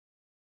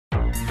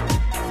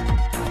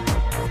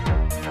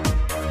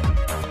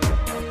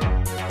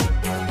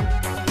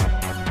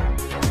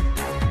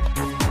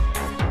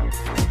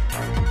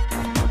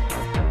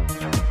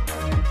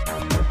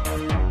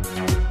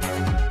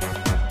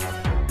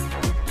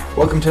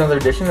Welcome to another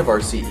edition of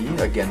RCE.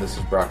 Again, this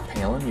is Brock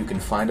Palin. You can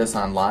find us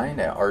online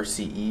at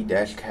rce-cast.com.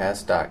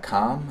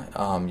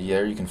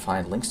 There you can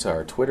find links to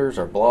our Twitters,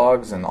 our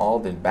blogs, and all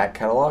the back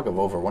catalog of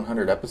over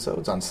 100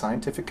 episodes on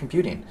scientific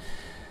computing.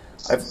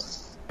 I've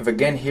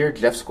again here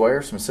Jeff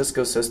Squires from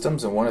Cisco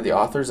Systems and one of the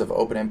authors of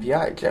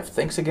OpenMPI. Jeff,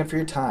 thanks again for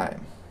your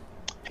time.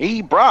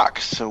 Hey,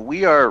 Brock. So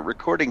we are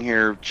recording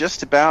here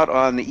just about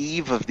on the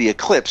eve of the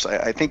eclipse.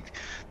 I think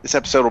this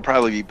episode will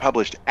probably be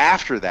published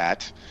after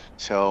that,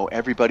 so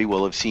everybody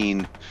will have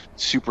seen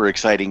super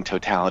exciting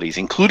totalities,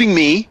 including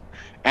me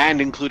and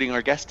including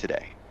our guest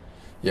today.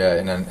 Yeah,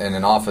 in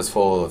an office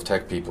full of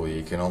tech people,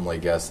 you can only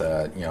guess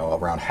that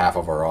around half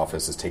of our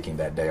office is taking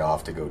that day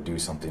off to go do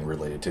something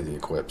related to the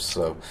eclipse.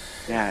 So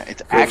yeah,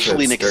 it's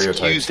actually an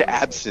excused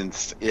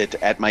absence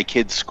at my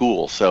kid's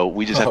school. So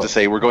we just have to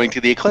say we're going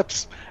to the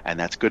eclipse, and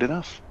that's good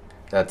enough.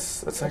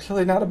 That's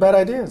actually not a bad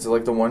idea. It's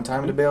like the one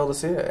time to be able to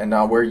see it. And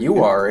now where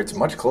you are, it's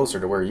much closer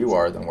to where you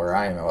are than where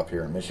I am up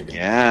here in Michigan.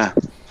 Yeah.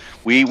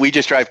 We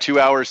just drive 2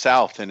 hours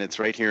south, and it's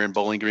right here in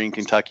Bowling Green,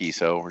 Kentucky.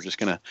 So we're just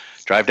going to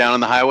drive down on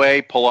the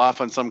highway, pull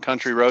off on some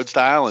country road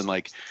style, and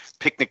like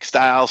picnic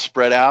style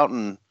spread out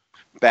and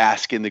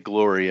bask in the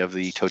glory of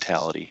the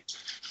totality.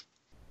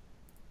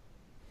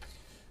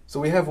 So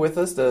we have with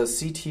us the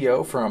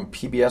CTO from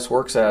PBS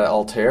Works at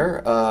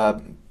Altair.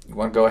 You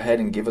want to go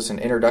ahead and give us an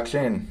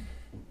introduction?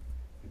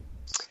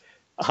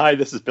 Hi,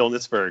 this is Bill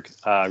Nitzberg.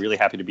 Really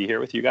happy to be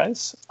here with you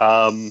guys.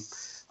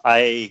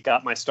 I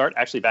got my start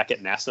actually back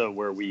at NASA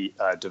where we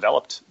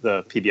developed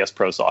the PBS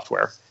Pro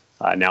software.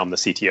 Now I'm the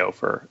CTO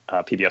for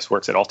PBS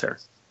Works at Altair.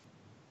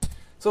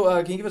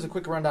 So can you give us a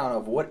quick rundown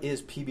of what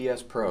is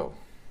PBS Pro?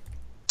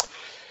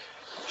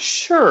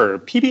 Sure.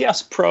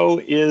 PBS Pro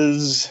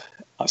is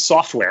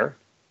software.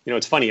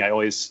 It's funny. I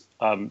always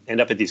end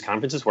up at these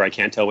conferences where I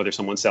can't tell whether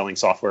someone's selling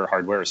software,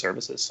 hardware, or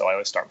services. So I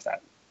always start with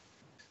that.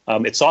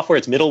 It's software.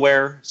 It's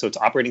middleware. So it's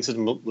operating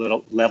system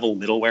level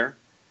middleware.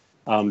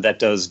 That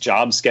does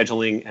job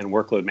scheduling and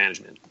workload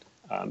management.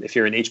 If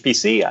you're an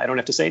HPC, I don't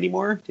have to say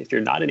anymore. If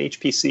you're not an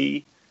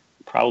HPC,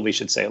 probably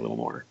should say a little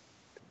more.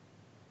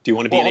 Do you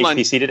want to be an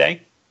HPC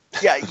today?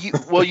 Yeah,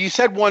 you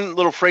said one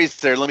little phrase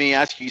there. Let me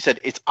ask you. You said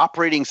it's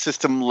operating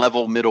system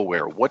level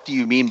middleware. What do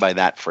you mean by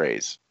that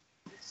phrase?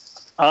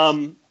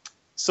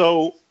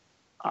 So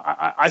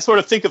I sort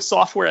of think of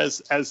software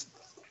as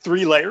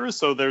three layers.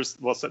 So there's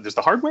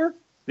the hardware.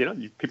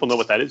 People know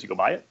what that is. You go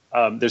buy it.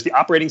 There's the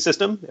operating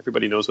system.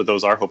 Everybody knows what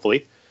those are,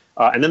 hopefully.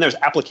 And then there's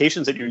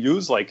applications that you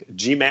use, like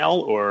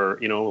Gmail or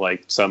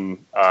like some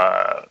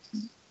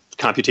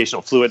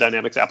computational fluid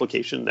dynamics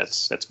application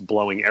that's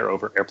blowing air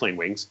over airplane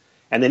wings.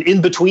 And then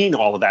in between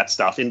all of that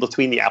stuff, in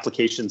between the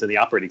applications and the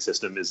operating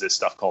system, is this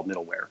stuff called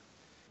middleware.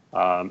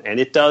 And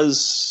it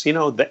does,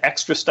 the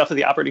extra stuff that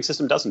the operating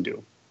system doesn't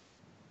do.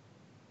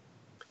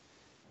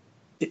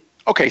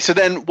 Okay, so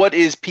then what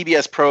is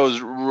PBS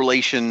Pro's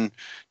relation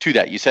to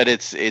that? You said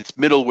it's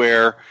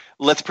middleware.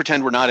 Let's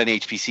pretend we're not an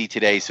HPC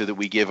today so that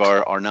we give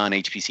our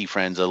non-HPC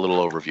friends a little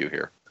overview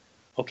here.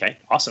 Okay,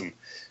 awesome.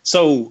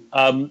 So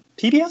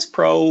PBS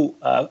Pro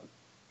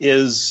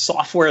is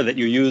software that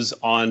you use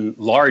on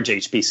large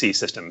HPC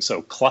systems,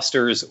 so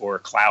clusters or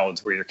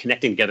clouds where you're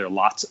connecting together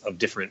lots of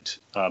different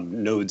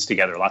nodes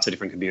together, lots of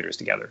different computers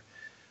together.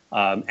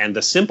 And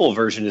the simple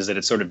version is that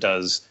it sort of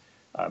does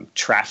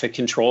traffic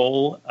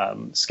control,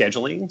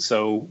 scheduling.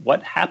 So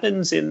what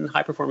happens in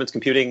high-performance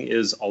computing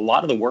is a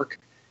lot of the work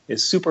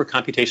is super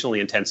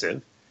computationally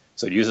intensive,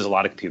 so it uses a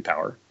lot of compute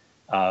power,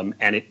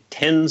 and it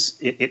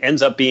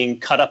ends up being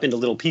cut up into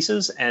little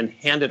pieces and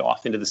handed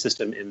off into the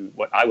system in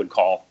what I would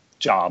call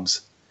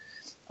jobs.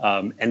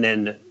 And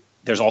then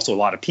there's also a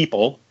lot of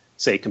people,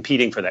 say,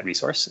 competing for that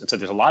resource, and so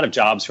there's a lot of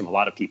jobs from a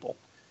lot of people.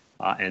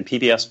 And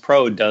PBS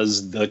Pro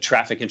does the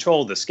traffic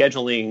control, the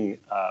scheduling,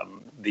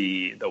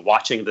 the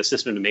watching of the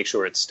system to make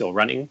sure it's still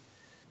running.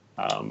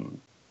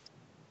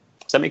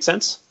 Does that make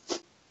sense?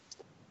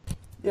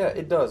 Yeah,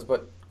 it does,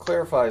 but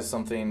clarifies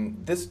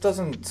something. This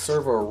doesn't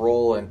serve a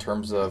role in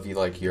terms of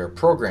your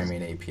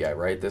programming API,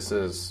 right? This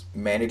is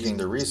managing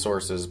the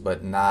resources,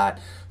 but not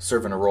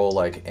serving a role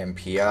like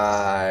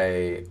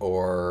MPI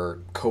or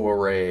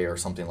CoArray or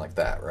something like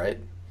that, right?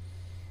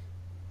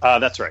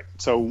 That's right.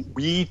 So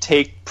we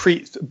take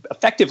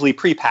effectively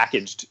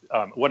prepackaged.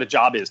 What a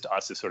job is to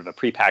us is sort of a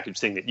prepackaged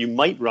thing that you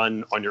might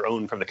run on your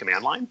own from the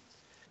command line.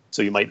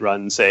 So you might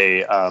run,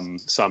 say,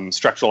 some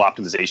structural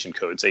optimization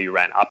code. Say you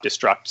ran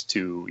optstruct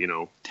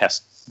to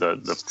test the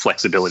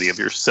flexibility of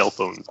your cell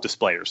phone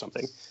display or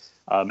something.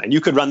 And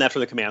you could run that from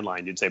the command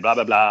line. You'd say blah,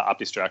 blah, blah,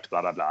 optstruct,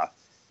 blah, blah, blah.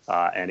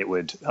 And it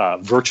would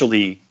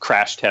virtually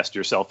crash test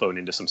your cell phone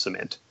into some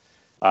cement.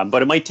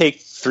 But it might take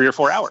 3 or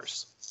 4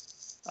 hours.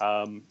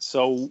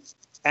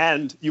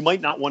 And you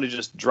might not want to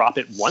just drop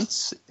it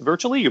once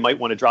virtually. You might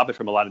want to drop it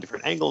from a lot of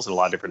different angles and a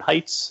lot of different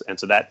heights. And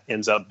so that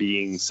ends up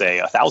being, say,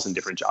 1,000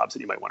 different jobs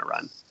that you might want to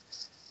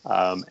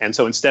run. And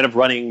so instead of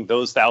running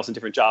those 1,000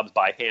 different jobs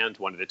by hand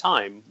one at a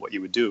time, what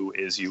you would do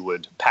is you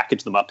would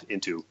package them up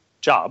into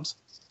jobs.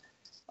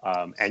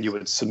 And you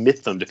would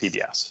submit them to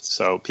PBS.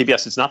 So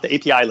PBS is not the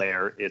API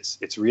layer.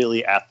 It's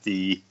really at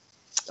the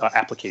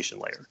application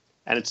layer.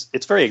 And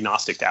it's very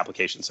agnostic to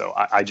application. So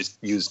I just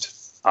used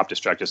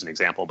OptiStruct as an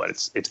example, but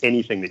it's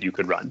anything that you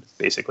could run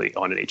basically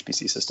on an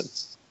HPC system.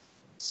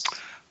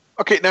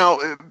 Okay, now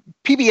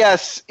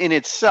PBS in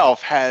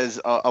itself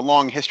has a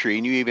long history,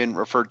 and you even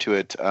referred to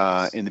it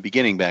in the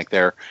beginning back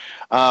there.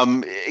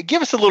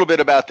 Give us a little bit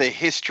about the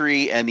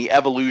history and the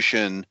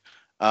evolution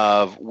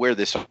of where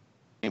this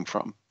came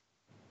from.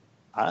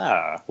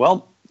 Actually,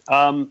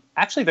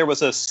 there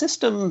was a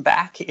system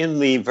back in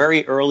the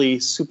very early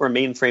super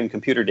mainframe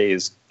computer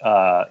days,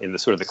 in the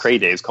sort of the Cray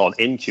days, called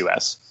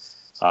NQS.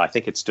 I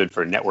think it stood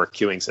for Network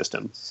Queuing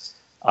System.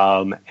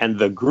 And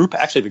the group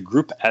at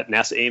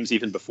NASA Ames,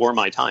 even before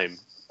my time,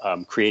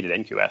 created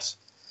NQS.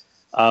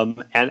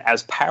 And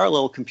as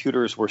parallel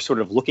computers were sort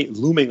of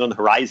looming on the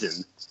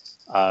horizon,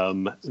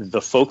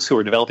 the folks who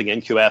were developing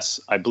NQS,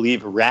 I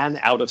believe, ran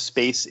out of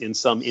space in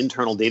some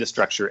internal data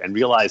structure and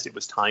realized it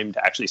was time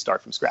to actually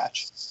start from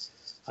scratch.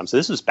 So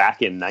this was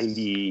back in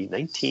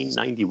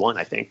 1991,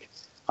 I think.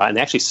 And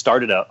they actually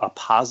started a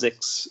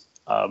POSIX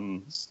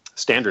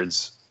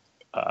standards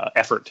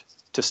effort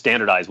to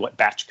standardize what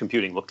batch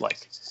computing looked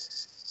like.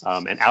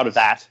 And out of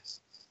that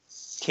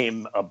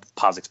came a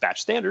POSIX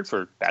batch standard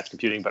for batch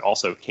computing, but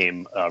also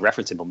came a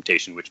reference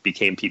implementation, which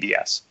became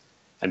PBS,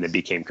 and then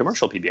became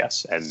commercial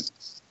PBS, and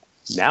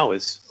now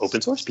is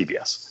open source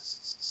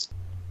PBS.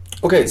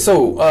 Okay,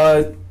 so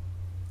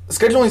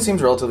scheduling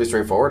seems relatively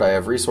straightforward. I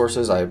have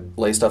resources, I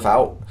lay stuff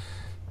out.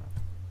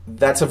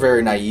 That's a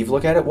very naive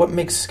look at it. What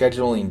makes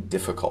scheduling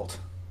difficult?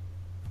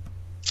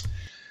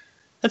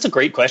 That's a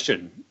great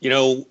question.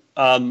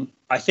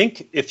 I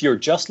think if you're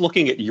just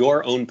looking at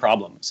your own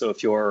problem, so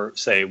if you're,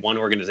 say, one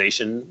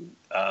organization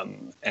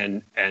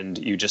and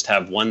you just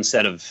have one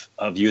set of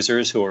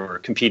users who are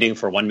competing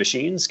for one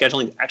machine,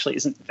 scheduling actually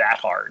isn't that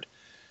hard.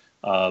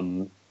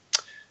 And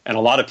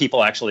a lot of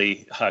people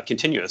actually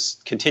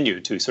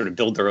continue to sort of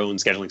build their own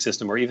scheduling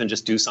system, or even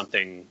just do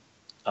something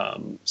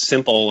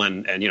simple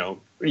and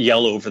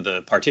yell over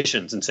the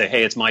partitions and say,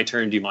 hey, it's my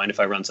turn. Do you mind if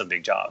I run some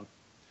big job?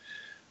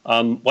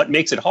 What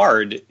makes it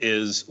hard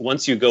is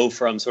once you go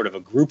from sort of a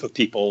group of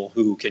people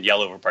who can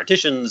yell over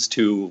partitions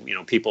to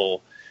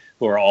people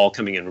who are all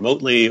coming in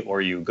remotely,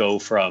 or you go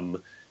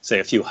from, say,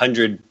 a few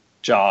hundred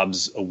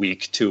jobs a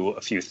week to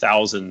a few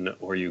thousand,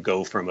 or you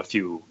go from a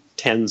few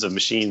tens of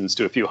machines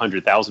to a few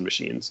 100,000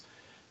 machines.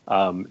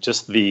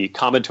 Just the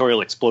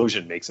combinatorial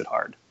explosion makes it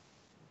hard.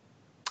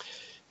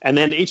 And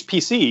then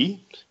HPC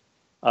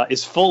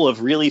is full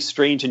of really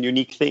strange and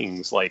unique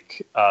things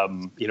like,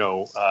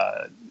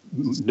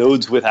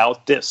 nodes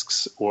without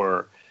disks,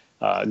 or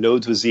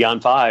nodes with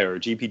Xeon Phi or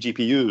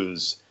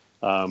GPGPUs,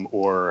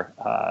 or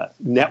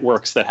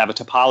networks that have a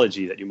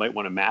topology that you might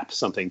want to map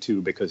something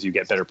to because you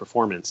get better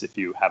performance if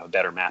you have a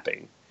better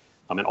mapping.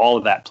 And all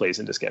of that plays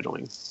into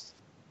scheduling.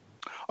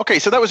 Okay,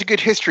 so that was a good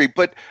history,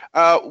 but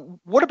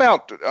what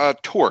about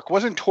Torque?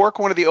 Wasn't Torque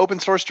one of the open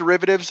source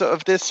derivatives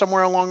of this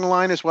somewhere along the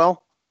line as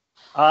well?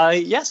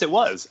 Yes, it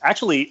was.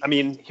 Actually,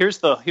 here's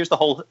the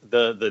whole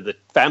the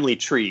family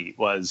tree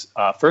was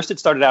first it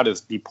started out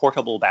as the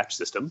portable batch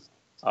system,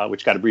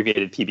 which got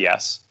abbreviated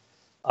PBS.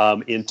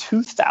 In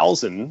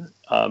 2000,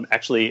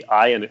 actually,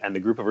 I and the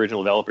group of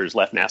original developers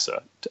left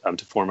NASA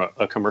to form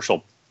a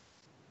commercial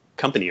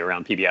company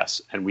around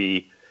PBS, and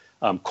we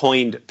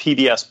coined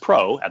PBS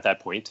Pro at that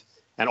point,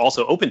 and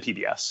also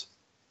OpenPBS.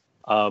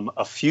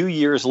 A few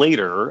years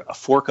later, a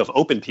fork of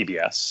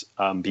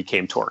OpenPBS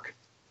became Torque.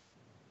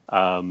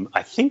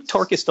 I think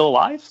Torque is still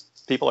alive.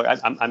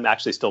 I'm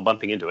actually still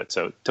bumping into it,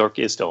 so Torque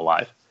is still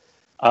alive.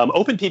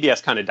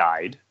 OpenPBS kind of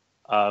died.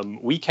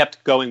 We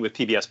kept going with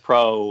PBS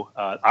Pro.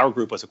 Our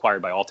group was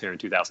acquired by Altair in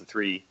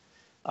 2003.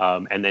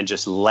 And then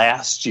just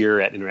last year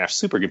at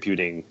International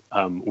Supercomputing,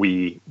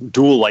 we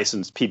dual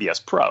licensed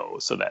PBS Pro,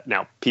 so that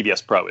now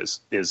PBS Pro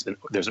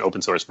there's an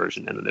open source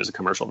version and then there's a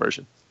commercial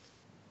version.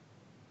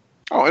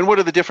 Oh, and what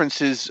are the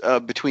differences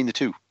between the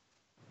two?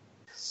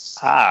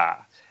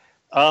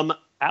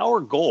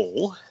 Our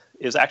goal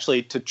is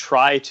actually to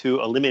try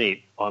to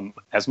eliminate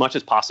as much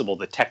as possible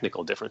the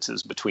technical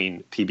differences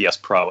between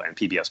PBS Pro and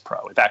PBS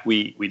Pro. In fact,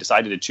 we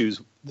decided to choose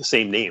the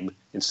same name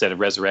instead of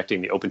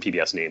resurrecting the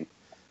OpenPBS name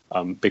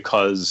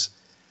because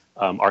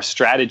our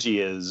strategy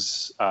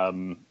is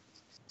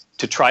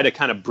to try to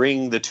kind of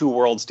bring the two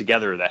worlds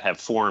together that have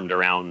formed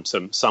around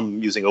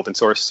some using open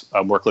source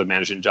workload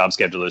management job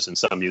schedulers and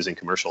some using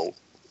commercial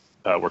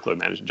workload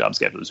management job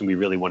schedulers. And we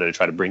really wanted to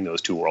try to bring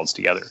those two worlds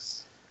together.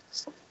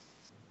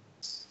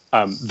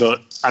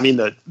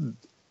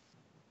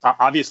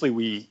 Obviously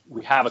we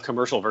have a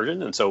commercial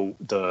version, and so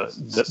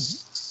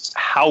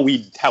how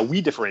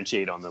we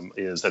differentiate on them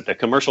is that the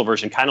commercial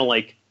version kind of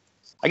like,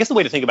 I guess the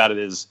way to think about it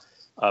is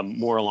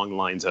more along the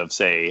lines of,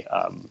 say,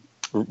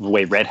 the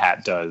way Red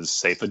Hat does,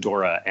 say,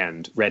 Fedora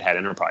and Red Hat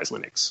Enterprise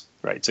Linux,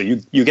 right? So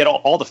you get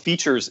all the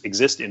features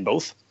exist in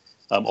both,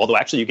 although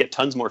actually you get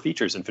tons more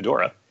features in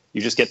Fedora. You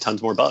just get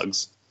tons more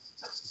bugs.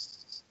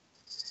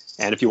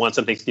 And if you want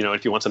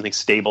something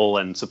stable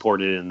and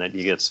supported, and that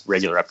you get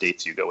regular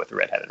updates, you go with the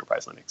Red Hat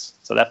Enterprise Linux.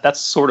 So that's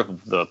sort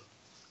of the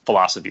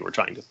philosophy we're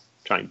trying to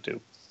do.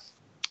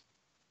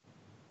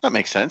 That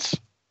makes sense.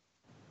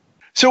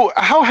 So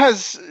how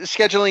has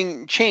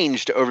scheduling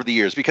changed over the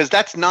years? Because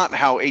that's not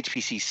how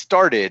HPC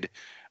started.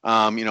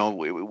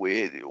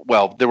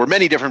 Well, there were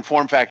many different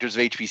form factors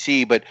of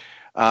HPC, but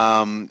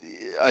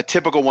a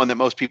typical one that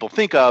most people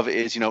think of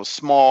is,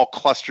 small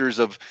clusters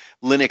of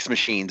Linux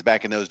machines.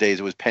 Back in those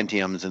days, it was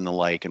Pentiums and the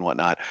like and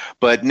whatnot.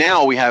 But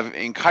now we have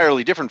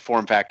entirely different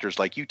form factors,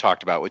 like you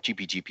talked about, with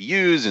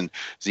GPGPUs and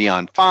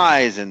Xeon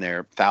Phis, and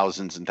their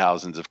thousands and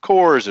thousands of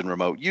cores and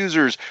remote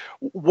users.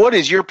 What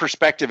is your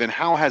perspective, and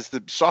how has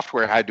the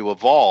software had to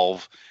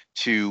evolve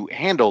to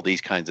handle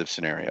these kinds of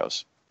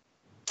scenarios?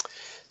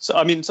 So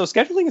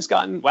scheduling has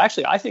gotten, well,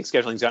 actually, I think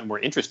scheduling has gotten more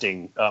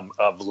interesting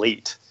of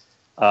late.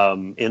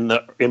 In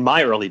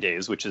my early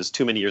days, which is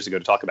too many years ago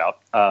to talk about,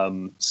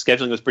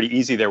 scheduling was pretty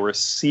easy. There were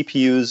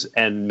CPUs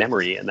and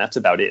memory, and that's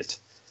about it.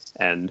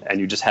 And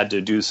you just had to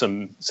do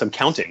some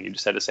counting. You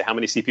just had to say how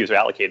many CPUs are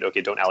allocated.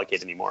 Okay, don't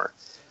allocate anymore.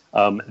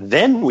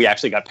 Then we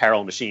actually got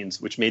parallel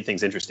machines, which made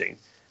things interesting.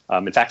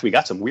 In fact, we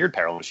got some weird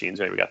parallel machines.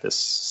 Right? We got this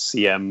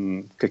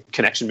CM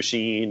connection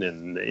machine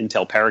and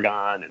Intel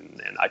Paragon and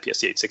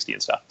IPSC 860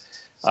 and stuff.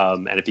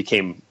 And it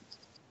became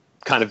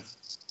kind of,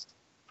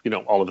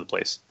 all over the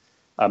place.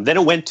 Then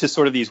it went to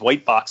sort of these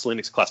white box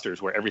Linux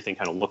clusters where everything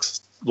kind of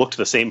looked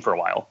the same for a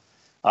while.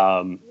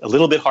 A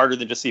little bit harder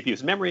than just CPUs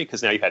and memory,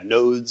 because now you had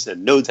nodes,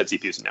 and nodes had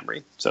CPUs and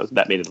memory, so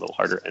that made it a little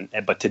harder.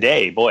 But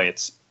today, boy,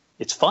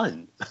 it's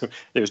fun.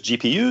 There's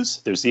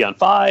GPUs, there's Xeon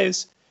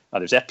Phis,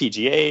 there's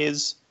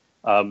FPGAs,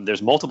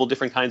 there's multiple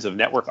different kinds of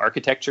network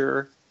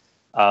architecture.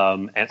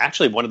 And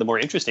actually, one of the more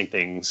interesting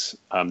things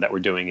that we're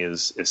doing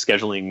is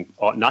scheduling,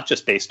 not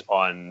just based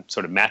on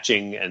sort of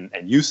matching and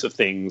use of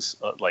things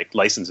like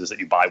licenses that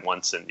you buy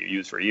once and you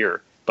use for a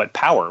year, but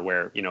power,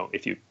 where,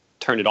 if you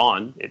turn it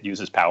on, it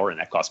uses power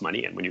and that costs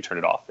money. And when you turn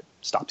it off, it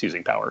stops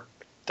using power.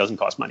 It doesn't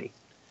cost money.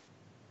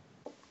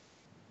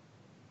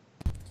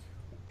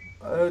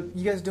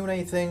 You guys doing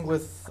anything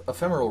with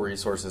ephemeral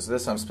resources?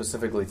 This, I'm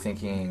specifically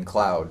thinking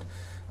cloud.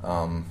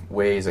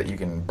 Ways that you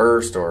can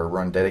burst or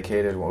run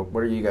dedicated.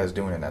 What are you guys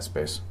doing in that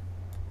space?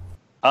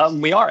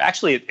 We are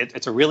actually.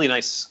 It's a really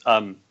nice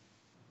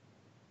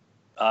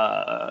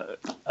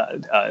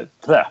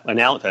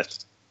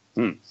analysis.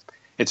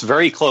 It's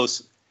very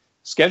close.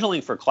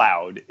 Scheduling for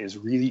cloud is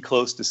really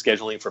close to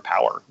scheduling for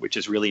power, which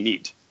is really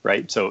neat,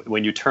 right? So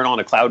when you turn on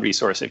a cloud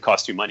resource, it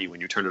costs you money. When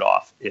you turn it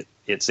off,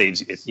 it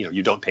saves.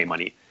 You don't pay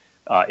money.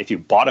 If you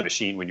bought a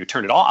machine, when you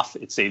turn it off,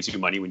 it saves you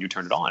money. When you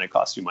turn it on, it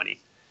costs you money.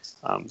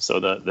 So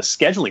the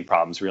scheduling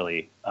problem is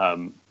really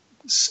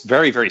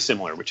very, very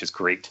similar, which is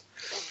great.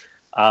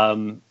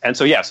 So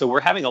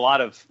we're doing a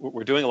lot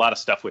of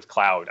stuff with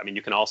cloud. I mean,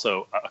 you can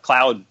also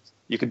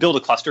you could build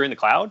a cluster in the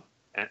cloud,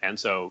 and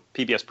so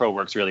PBS Pro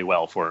works really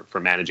well for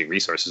managing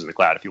resources in the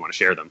cloud if you want to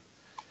share them.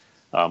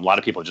 A lot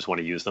of people just want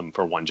to use them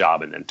for one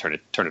job and then turn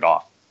it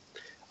off.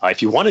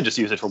 If you want to just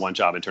use it for one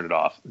job and turn it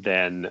off,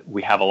 then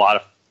we have a lot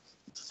of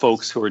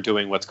folks who are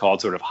doing what's called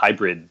sort of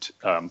hybrid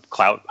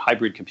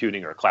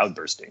computing or cloud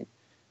bursting,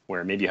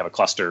 where maybe you have a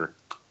cluster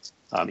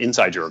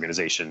inside your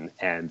organization,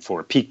 and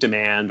for peak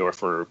demand or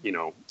for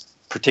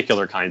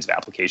particular kinds of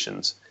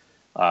applications,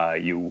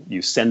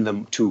 you send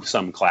them to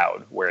some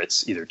cloud where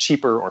it's either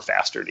cheaper or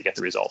faster to get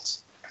the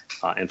results.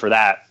 And for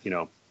that,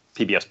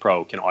 PBS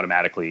Pro can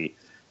automatically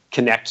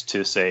connect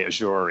to, say,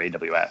 Azure or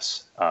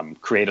AWS,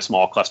 create a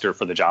small cluster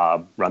for the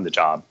job, run the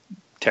job,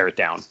 tear it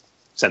down,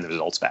 send the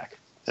results back.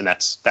 And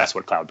that's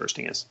what cloud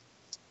bursting is.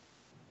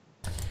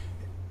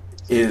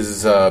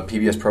 Is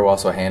PBS Pro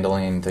also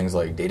handling things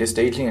like data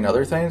staging and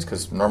other things?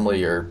 Because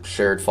normally your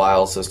shared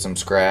file system,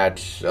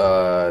 Scratch,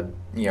 reference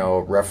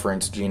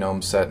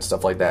genome set and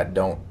stuff like that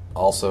don't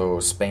also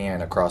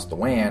span across the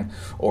WAN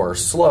or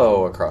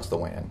slow across the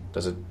WAN.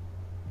 Does it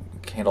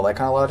handle that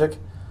kind of logic?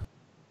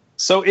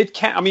 So it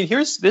can. I mean,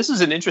 this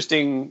is an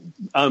interesting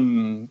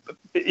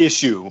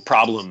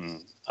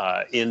problem.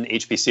 In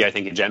HPC, I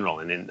think in general,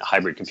 and in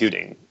hybrid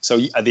computing. So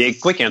the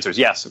quick answer is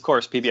yes. Of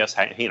course, PBS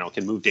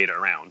can move data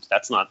around.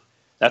 That's not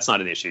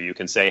an issue. You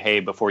can say,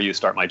 hey, before you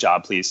start my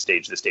job, please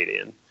stage this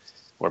data in,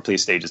 or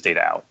please stage this data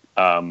out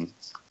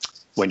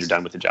when you're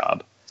done with the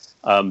job.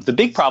 The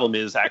big problem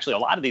is actually a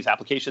lot of these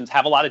applications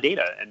have a lot of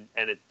data,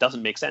 and it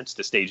doesn't make sense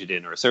to stage it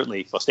in, or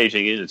certainly,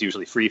 staging it in is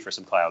usually free for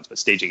some clouds, but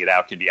staging it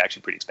out can be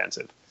actually pretty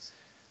expensive.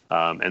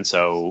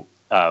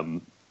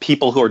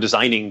 People who are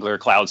designing their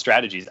cloud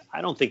strategies,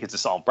 I don't think it's a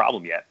solved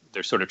problem yet.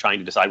 They're sort of trying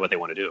to decide what they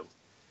want to do.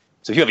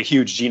 So if you have a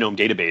huge genome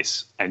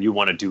database and you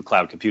want to do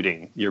cloud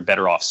computing, you're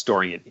better off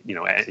storing it,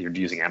 you're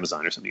using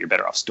Amazon or something, you're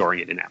better off storing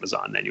it in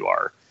Amazon than you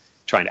are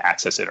trying to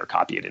access it or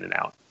copy it in and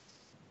out.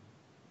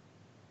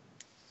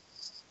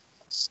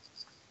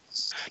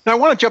 Now, I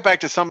want to jump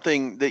back to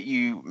something that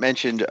you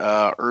mentioned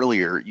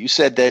earlier. You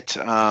said that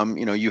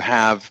you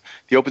have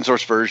the open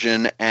source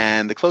version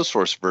and the closed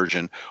source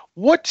version.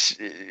 What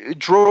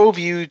drove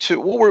you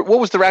to? What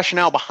was the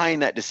rationale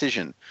behind that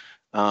decision?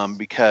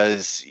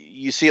 Because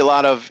you see a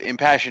lot of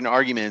impassioned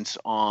arguments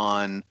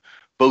on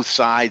both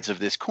sides of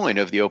this coin,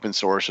 of the open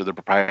source or the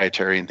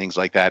proprietary and things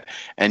like that.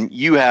 And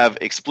you have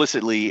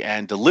explicitly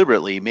and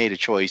deliberately made a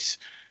choice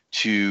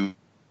to,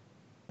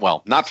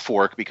 well, not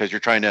fork because you're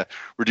trying to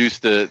reduce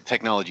the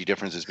technology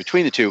differences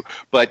between the two,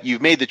 but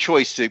you've made the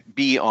choice to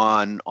be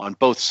on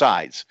both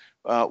sides.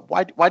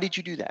 Why did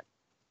you do that?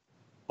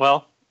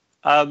 Well,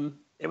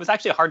 it was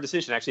actually a hard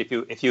decision.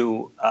 Actually, if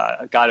you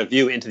got a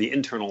view into the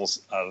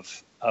internals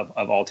of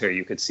Altair,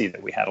 you could see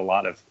that we had a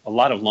lot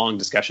of long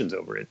discussions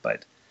over it.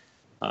 But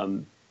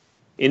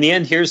in the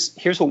end, here's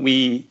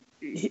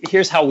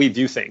how we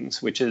view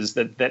things, which is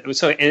that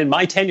so in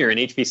my tenure in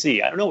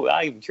HPC, I don't know,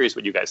 I'm curious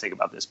what you guys think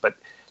about this, but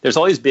there's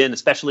always been,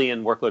 especially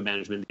in workload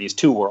management, these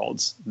two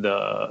worlds: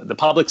 the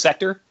public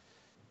sector,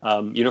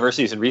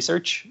 universities and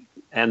research,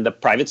 and the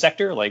private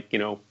sector, like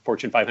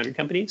Fortune 500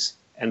 companies.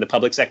 And the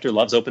public sector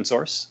loves open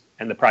source,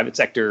 and the private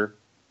sector,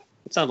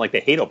 it's not like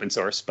they hate open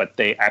source, but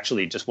they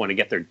actually just want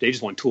to they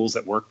just want tools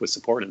that work with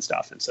support and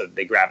stuff, and so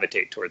they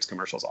gravitate towards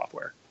commercial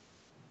software.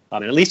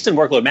 And at least in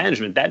workload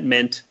management, that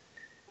meant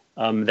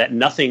that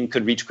nothing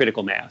could reach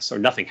critical mass, or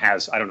nothing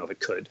has. I don't know if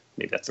it could.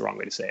 Maybe that's the wrong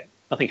way to say it.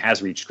 Nothing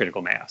has reached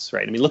critical mass,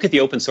 right? I mean, look at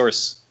the open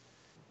source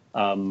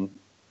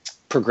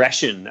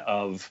progression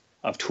of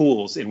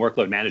tools in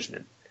workload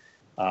management.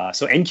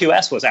 So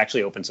NQS was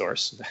actually open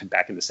source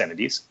back in the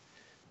 70s.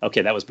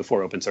 Okay, that was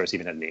before open source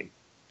even had a name.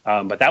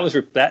 But that was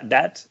as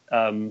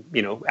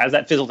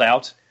that fizzled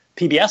out,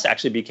 PBS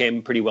actually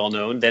became pretty well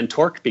known. Then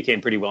Torque became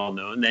pretty well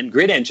known. Then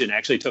Grid Engine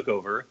actually took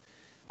over.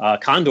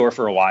 Condor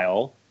for a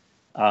while,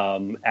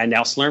 and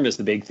now Slurm is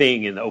the big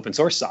thing in the open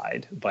source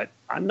side. But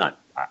I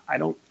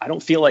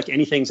don't feel like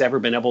anything's ever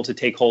been able to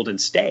take hold and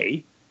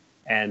stay.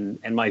 And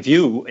my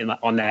view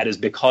on that is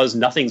because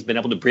nothing's been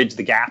able to bridge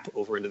the gap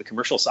over into the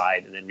commercial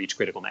side and then reach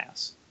critical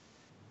mass.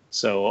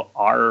 So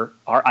our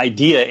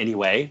idea,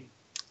 anyway,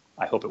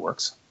 I hope it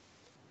works,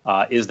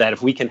 is that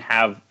if we can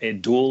have a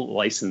dual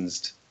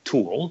licensed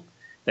tool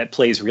that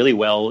plays really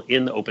well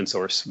in the open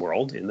source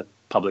world, in the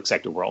public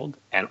sector world,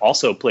 and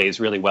also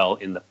plays really well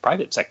in the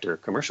private sector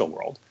commercial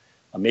world,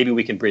 maybe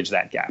we can bridge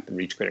that gap and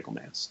reach critical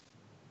mass.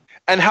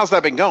 And how's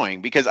that been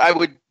going? Because I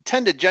would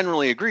tend to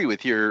generally agree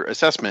with your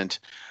assessment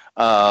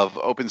of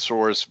open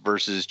source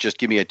versus just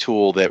give me a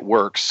tool that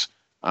works.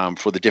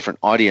 For the different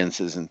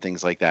audiences and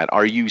things like that.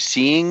 Are you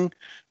seeing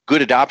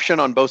good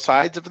adoption on both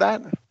sides of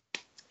that?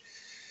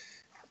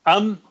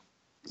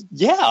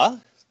 Yeah,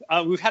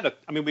 we've had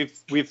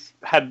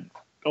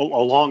a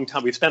long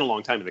time. We've spent a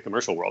long time in the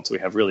commercial world, so we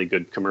have really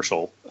good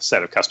commercial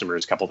set of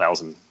customers, a couple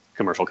thousand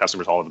commercial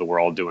customers all over the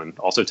world doing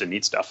all sorts of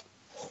neat stuff.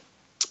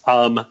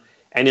 And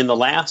in the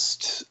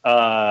last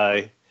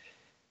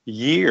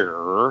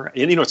year,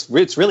 and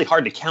it's really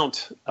hard to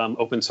count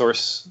open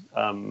source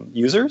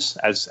users,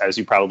 as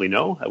you probably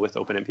know, with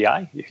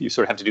OpenMPI. You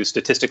sort of have to do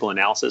statistical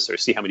analysis or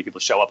see how many people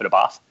show up at a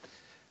BOF.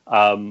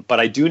 But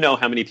I do know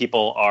how many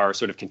people are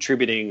sort of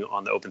contributing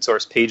on the open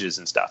source pages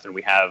and stuff, and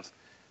we have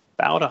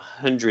about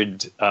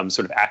 100 sort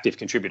of active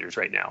contributors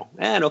right now.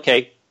 And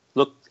okay,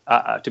 look,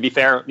 to be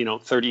fair,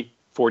 30,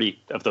 40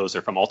 of those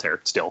are from Altair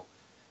still,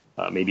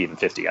 maybe even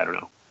 50, I don't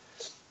know.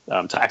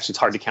 Actually, it's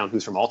hard to count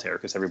who's from Altair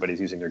because everybody's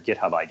using their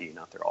GitHub ID,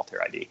 not their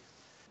Altair ID.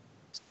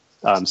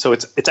 So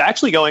it's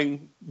actually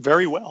going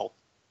very well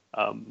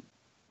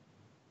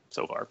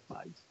so far.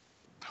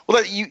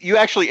 Well, you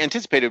actually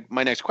anticipated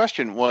my next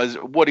question was,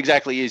 what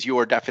exactly is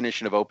your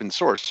definition of open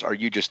source? Are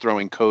you just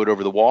throwing code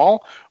over the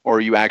wall, or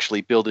are you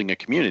actually building a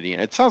community?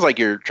 And it sounds like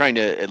you're trying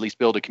to at least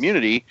build a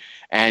community,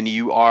 and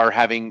you are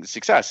having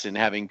success in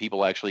having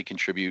people actually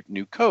contribute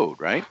new code,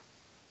 right?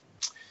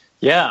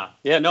 Yeah.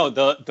 No,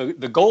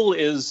 the goal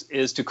is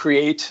to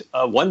create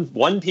one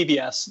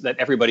PBS that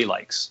everybody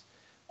likes,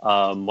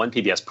 one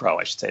PBS Pro,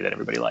 I should say, that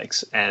everybody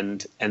likes,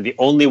 and the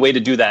only way to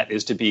do that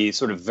is to be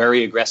sort of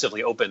very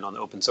aggressively open on the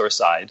open source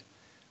side,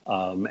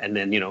 and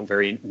then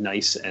very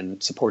nice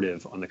and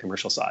supportive on the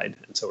commercial side.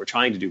 And so we're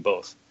trying to do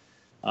both.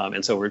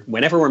 And so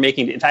whenever we're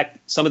making, in fact,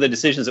 some of the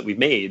decisions that we've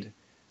made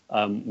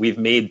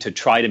to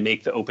try to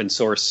make the open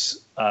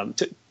source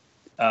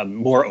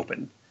more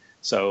open.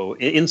 So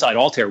inside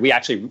Altair, we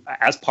actually,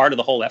 as part of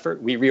the whole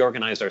effort, we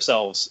reorganized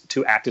ourselves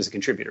to act as a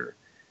contributor.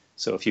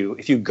 So if you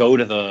go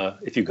to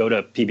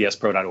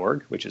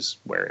pbspro.org, which is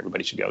where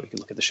everybody should go, you can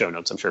look at the show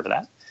notes, I'm sure, for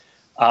that.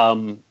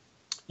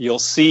 You'll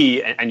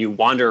see, and you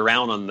wander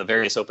around on the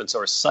various open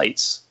source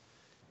sites,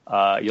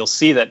 you'll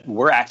see that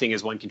we're acting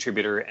as one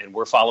contributor, and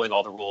we're following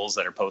all the rules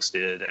that are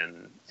posted,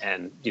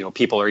 and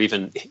people are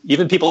even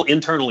people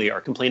internally are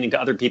complaining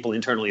to other people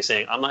internally,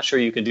 saying, "I'm not sure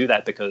you can do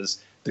that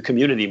because the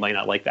community might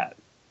not like that."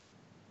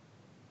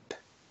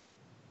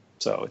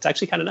 So it's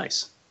actually kind of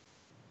nice.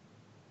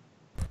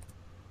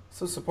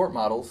 So support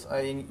models,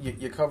 I mean,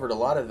 you covered a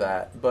lot of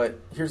that, but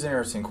here's an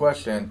interesting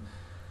question.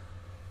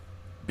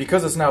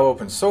 Because it's now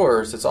open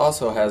source, it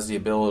also has the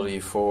ability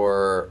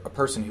for a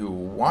person who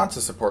wants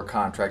a support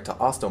contract to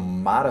also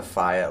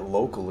modify it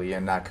locally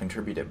and not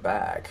contribute it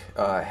back.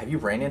 Have you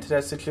ran into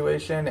that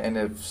situation? And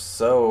if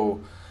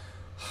so,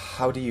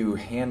 how do you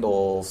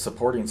handle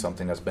supporting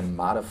something that's been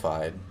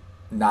modified,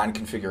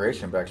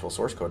 non-configuration, but actual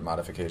source code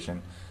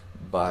modification,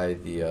 by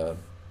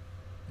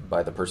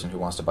the person who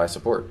wants to buy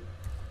support?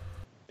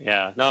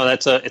 Yeah, no,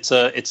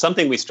 it's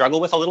something we struggle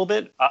with a little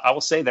bit. I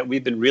will say that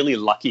we've been really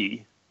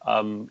lucky.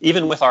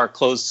 Even with our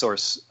closed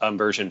source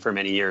version for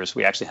many years,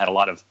 we actually had a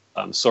lot of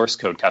source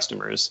code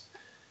customers.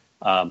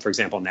 For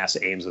example,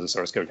 NASA Ames was a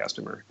source code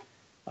customer,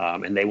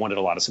 and they wanted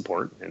a lot of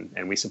support,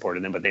 and we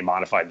supported them, but they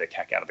modified the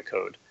heck out of the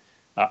code.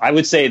 I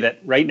would say that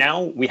right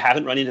now we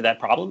haven't run into that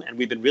problem, and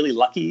we've been really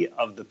lucky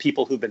of the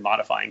people who've been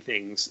modifying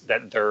things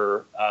that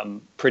they're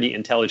pretty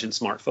intelligent,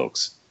 smart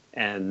folks.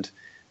 And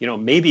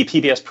maybe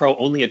PBS Pro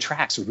only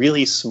attracts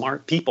really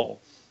smart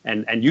people,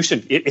 and you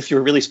should, if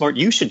you're really smart,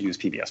 you should use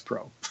PBS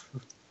Pro.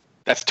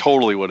 That's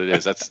totally what it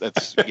is.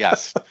 That's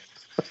yes.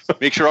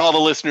 Make sure all the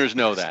listeners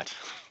know that.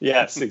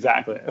 Yes,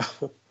 exactly.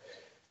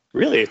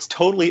 Really,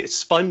 it's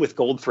spun with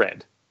gold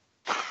thread.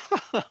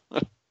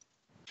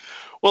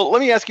 Well,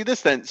 let me ask you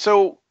this then.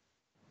 So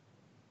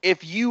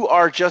if you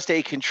are just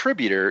a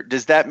contributor,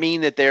 does that mean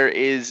that there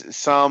is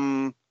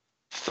some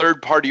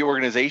third-party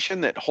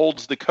organization that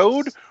holds the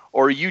code,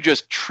 or are you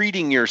just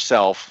treating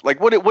yourself?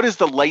 Like, what is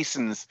the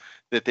license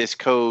that this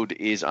code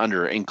is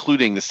under,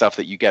 including the stuff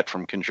that you get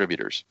from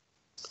contributors?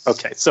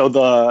 Okay, so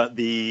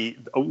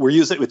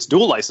it's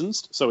dual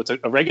licensed, so it's a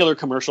regular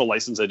commercial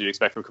license that you'd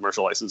expect from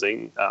commercial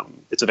licensing.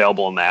 It's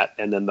available in that,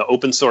 and then the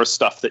open source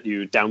stuff that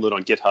you download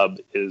on GitHub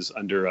is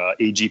under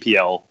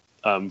AGPL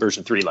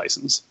version 3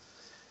 license.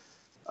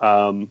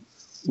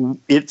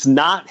 It's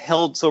not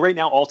held. So right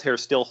now, Altair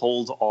still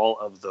holds all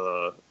of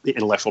the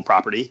intellectual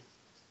property.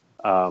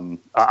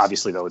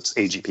 Obviously, though, it's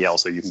AGPL,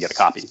 so you can get a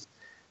copy.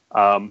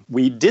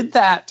 We did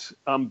that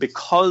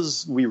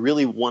because we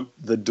really want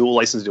the dual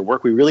license to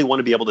work. We really want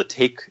to be able to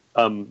take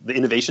the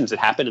innovations that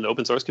happen in the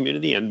open source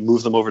community and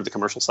move them over to the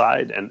commercial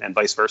side, and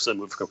vice versa,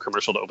 move from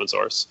commercial to open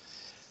source.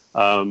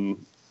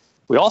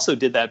 We also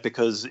did that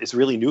because it's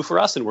really new for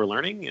us and we're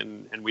learning,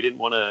 and we didn't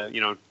want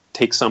to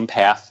take some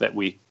path that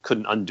we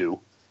couldn't undo.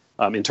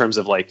 In terms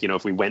of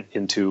if we went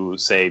into,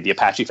 say, the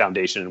Apache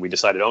Foundation and we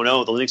decided, oh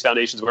no, the Linux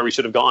Foundation is where we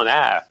should have gone.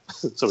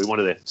 So we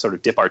wanted to sort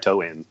of dip our toe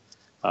in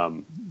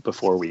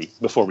before we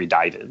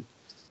dive in.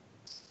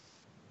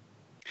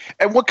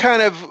 And what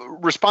kind of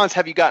response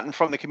have you gotten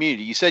from the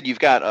community? You said you've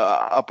got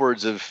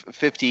upwards of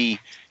 50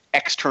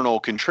 external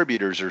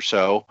contributors or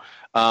so.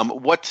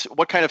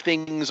 What kind of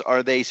things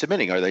are they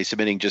submitting? Are they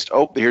submitting just,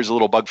 here's a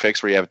little bug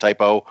fix where you have a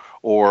typo,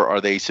 or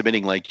are they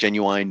submitting like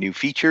genuine new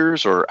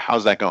features, or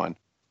how's that going?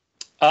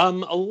 A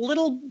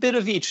little bit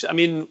of each. I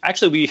mean,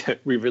 actually,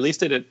 we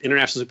released it at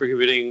International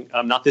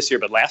Supercomputing, not this year,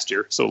 but last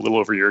year, so a little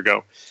over a year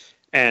ago.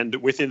 And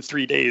within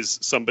 3 days,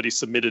 somebody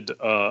submitted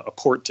a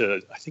port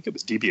to, I think it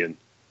was Debian,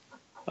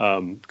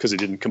 because it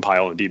didn't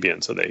compile on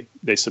Debian. So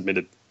they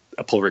submitted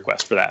a pull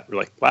request for that. We're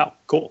like, wow,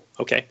 cool,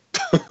 okay.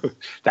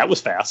 That was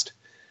fast.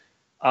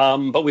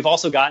 But we've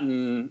also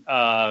gotten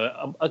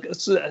a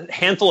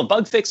handful of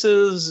bug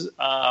fixes,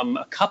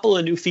 a couple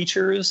of new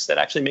features that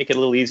actually make it a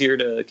little easier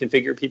to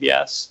configure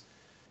PBS.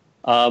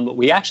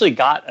 We actually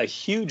got a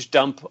huge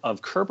dump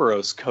of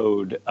Kerberos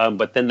code,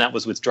 but then that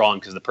was withdrawn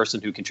because the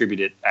person who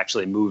contributed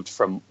actually moved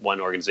from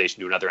one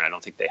organization to another, and I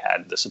don't think they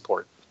had the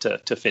support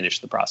to finish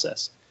the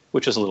process,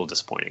 which was a little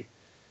disappointing.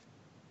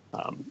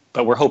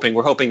 But we're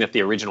hoping that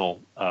the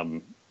original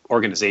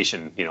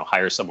organization,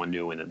 hires someone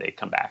new and then they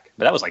come back.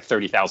 But that was like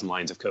 30,000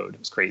 lines of code. It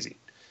was crazy.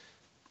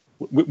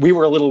 We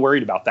were a little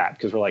worried about that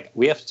because we're like,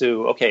 we have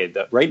to,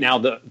 right now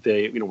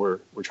we're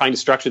trying to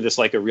structure this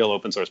like a real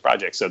open source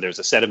project. So there's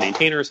a set of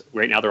maintainers.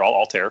 Right now they're all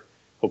Altair.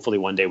 Hopefully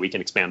one day we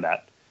can expand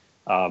that.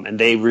 And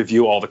they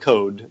review all the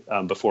code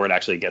before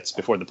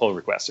the pull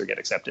requests get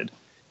accepted.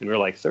 And we're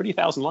like,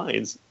 30,000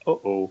 lines?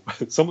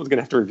 Someone's going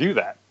to have to review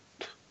that.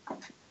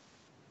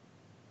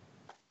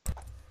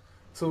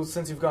 So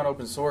since you've gone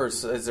open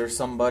source, is there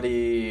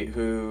somebody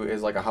who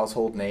is like a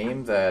household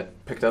name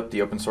that picked up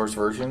the open source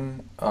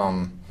version?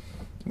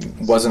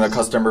 Wasn't a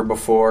customer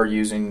before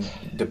using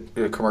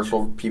the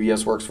commercial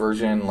PBS Works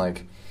version,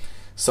 like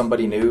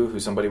somebody new who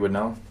somebody would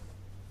know?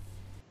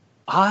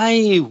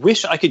 I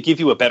wish I could give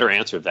you a better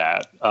answer to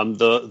that.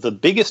 The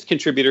biggest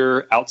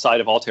contributor outside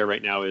of Altair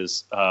right now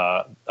is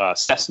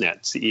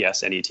CESNet,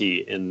 C-E-S-N-E-T,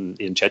 in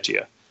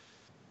Czechia.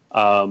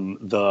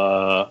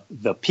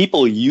 The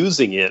people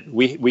using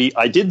it,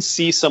 I did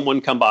see someone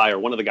come by, or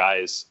one of the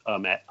guys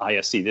at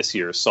ISC this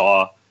year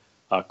saw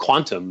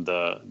Quantum,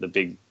 the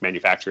big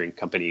manufacturing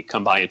company,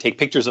 come by and take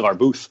pictures of our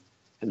booth.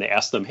 And they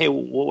asked them, hey,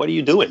 what are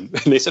you doing?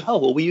 And they said,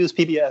 we use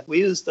PBS. We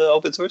use the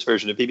open source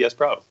version of PBS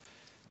Pro. I'm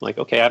like,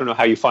 okay, I don't know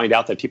how you find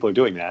out that people are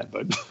doing that,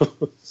 but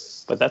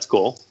but that's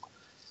cool.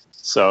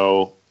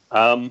 So,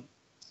 I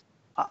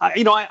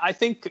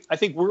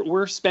think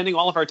we're spending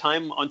all of our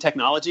time on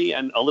technology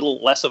and a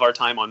little less of our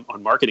time on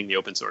marketing the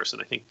open source.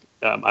 And I think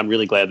I'm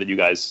really glad that you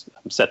guys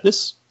set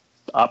this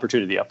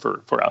opportunity up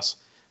for us,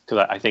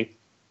 because I think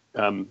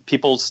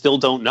people still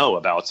don't know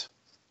about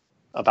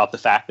the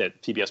fact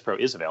that PBS Pro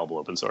is available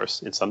open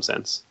source in some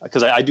sense.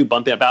 Because I do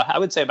bump in I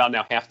would say about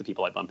now half the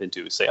people I bump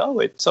into say,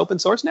 it's open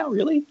source now,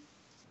 really?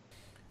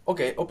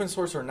 Okay, open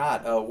source or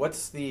not, and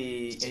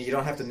you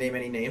don't have to name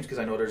any names because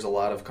I know there's a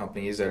lot of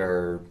companies that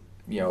are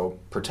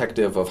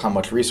protective of how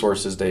much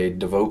resources they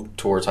devote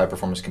towards high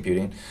performance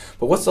computing.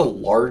 But what's the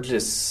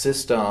largest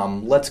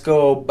system? Let's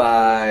go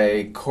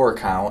by core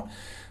count,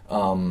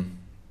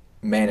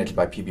 managed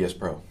by PBS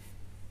Pro.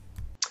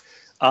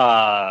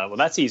 Well,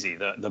 that's easy.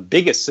 The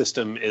biggest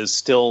system is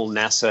still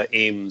NASA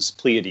Ames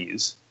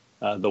Pleiades,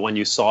 the one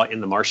you saw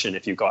in The Martian.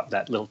 If you got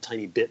that little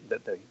tiny bit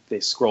that they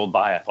scrolled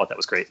by, I thought that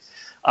was great.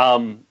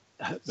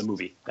 The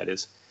movie, that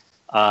is.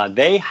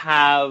 They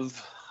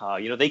have,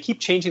 they keep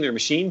changing their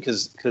machine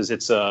because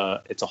it's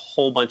a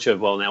whole bunch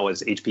of, well, now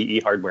it's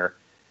HPE hardware,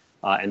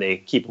 and they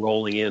keep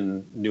rolling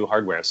in new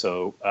hardware.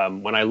 So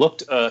when I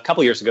looked a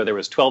couple years ago, there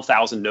was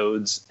 12,000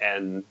 nodes,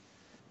 and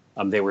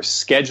they were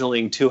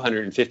scheduling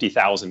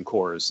 250,000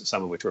 cores,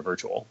 some of which were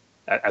virtual,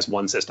 as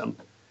one system.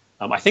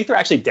 I think they're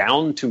actually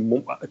down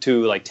to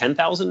like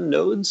 10,000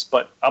 nodes,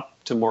 but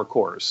up to more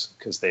cores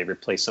because they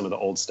replaced some of the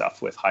old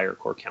stuff with higher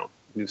core count,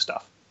 new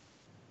stuff.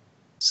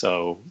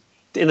 So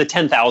in the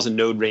 10,000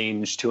 node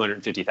range,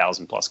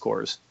 250,000 plus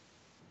cores,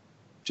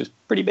 which is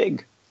pretty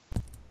big.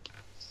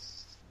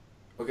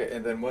 Okay,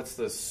 and then what's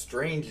the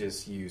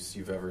strangest use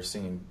you've ever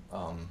seen?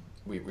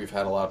 We've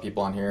had a lot of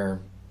people on here.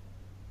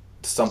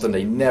 Something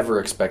they never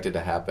expected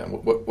to happen.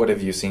 What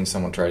have you seen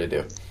someone try to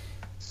do?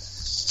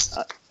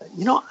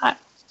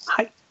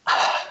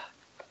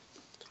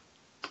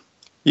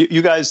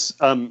 You guys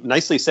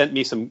nicely sent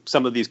me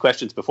some of these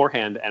questions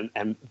beforehand,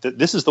 and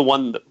this is the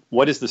one.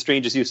 What is the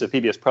strangest use of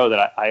PBS Pro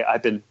that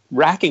I've been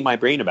racking my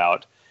brain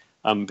about?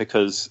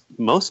 Because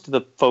most of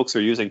the folks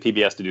are using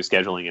PBS to do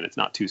scheduling, and it's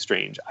not too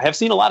strange. I have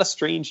seen a lot of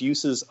strange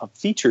uses of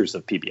features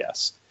of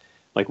PBS.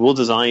 Like we'll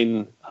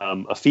design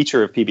a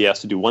feature of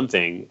PBS to do one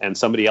thing, and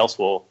somebody else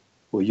will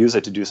use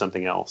it to do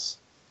something else.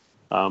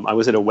 I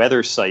was at a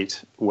weather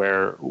site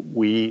where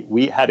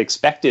we had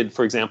expected,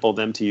 for example,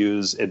 them to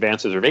use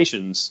advanced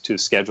reservations to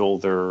schedule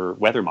their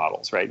weather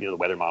models, right? The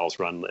weather models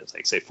run,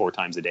 like, say, 4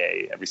 times a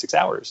day, every 6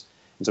 hours.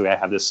 And so we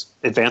have this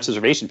advanced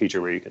reservation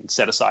feature where you can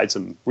set aside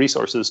some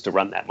resources to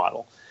run that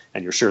model,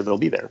 and you're sure they'll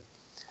be there.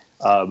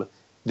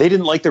 They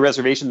didn't like the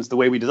reservations the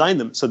way we designed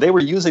them, so they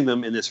were using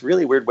them in this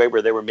really weird way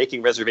where they were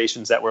making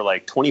reservations that were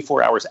like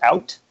 24 hours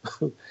out.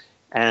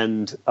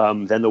 And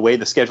then the way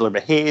the scheduler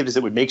behaved is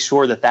it would make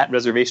sure that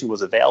reservation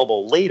was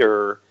available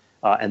later,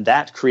 and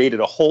that created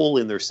a hole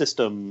in their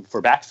system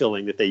for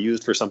backfilling that they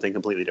used for something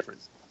completely different.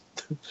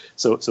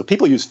 So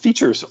people use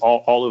features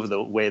all over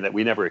the way that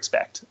we never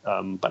expect.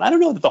 But I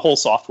don't know that the whole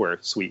software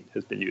suite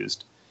has been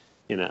used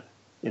in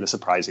a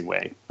surprising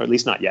way, or at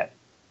least not yet.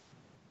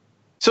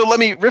 So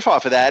let me riff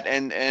off of that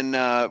and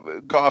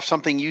go off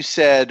something you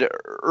said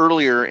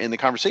earlier in the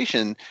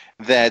conversation,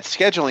 that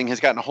scheduling has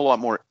gotten a whole lot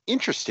more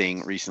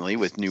interesting recently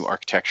with new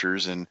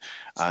architectures and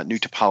new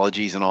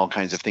topologies and all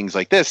kinds of things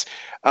like this.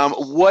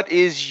 What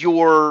is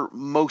your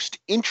most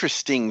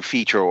interesting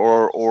feature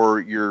or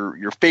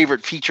your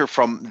favorite feature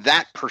from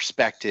that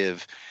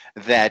perspective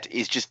that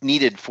is just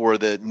needed for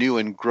the new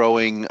and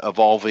growing,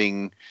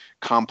 evolving,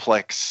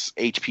 complex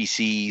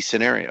HPC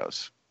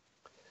scenarios?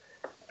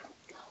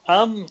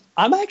 I'm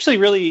actually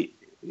really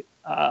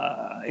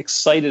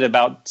excited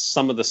about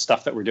some of the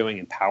stuff that we're doing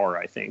in power,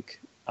 I think,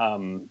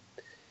 in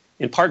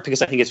part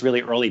because I think it's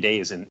really early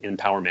days in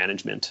power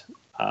management,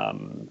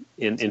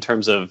 in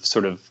terms of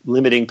sort of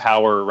limiting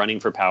power, running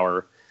for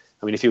power.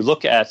 I mean, if you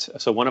look at,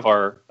 so one of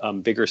our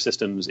bigger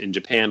systems in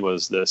Japan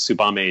was the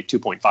Tsubame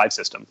 2.5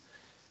 system,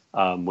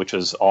 which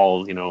was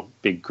all,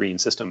 big green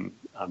system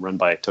run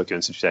by Tokyo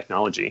Institute of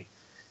Technology.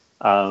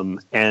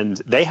 And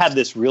they had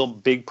this real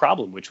big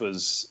problem, which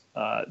was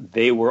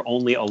they were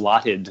only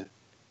allotted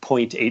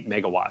 0.8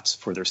 megawatts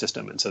for their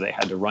system, and so they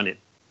had to run it,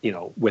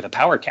 with a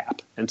power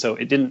cap. And so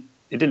it didn't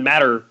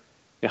matter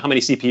how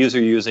many CPUs are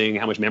you using,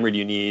 how much memory do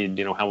you need,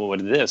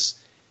 what is this.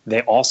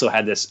 They also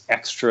had this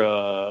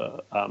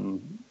extra,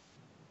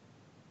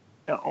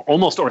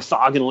 almost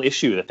orthogonal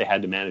issue that they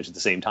had to manage at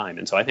the same time.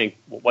 And so I think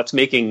what's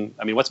making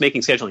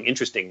scheduling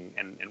interesting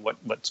and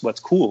what's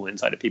cool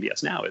inside of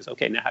PBS now is,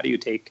 okay, now how do you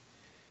take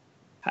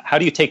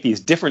these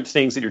different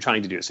things that you're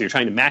trying to do? So you're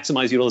trying to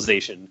maximize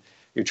utilization.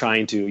 You're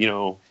trying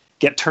to,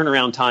 get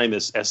turnaround time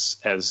as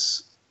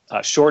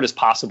short as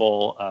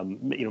possible.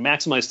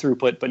 Maximize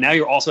throughput. But now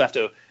you also have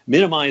to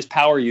minimize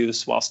power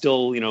use while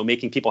still,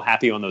 making people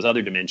happy on those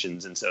other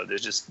dimensions. And so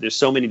there's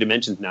so many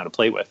dimensions now to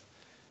play with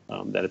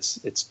that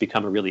it's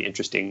become a really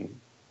interesting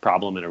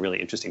problem and a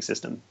really interesting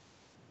system.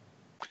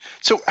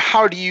 So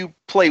how do you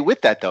play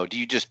with that, though? Do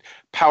you just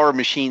power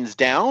machines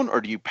down,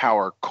 or do you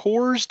power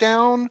cores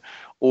down,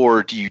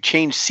 or do you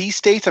change C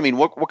states? I mean,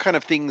 what kind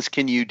of things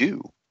can you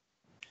do?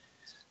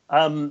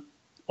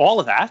 All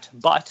of that,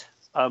 but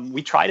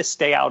we try to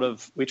stay out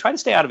of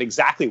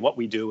exactly what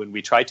we do, and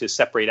we try to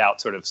separate out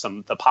sort of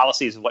the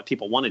policies of what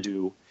people want to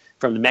do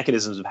from the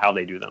mechanisms of how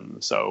they do them.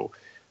 So,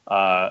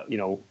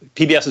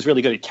 PBS is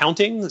really good at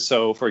counting.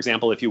 So, for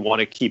example, if you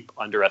want to keep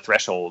under a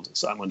threshold,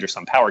 under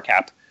some power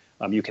cap,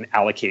 you can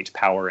allocate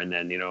power, and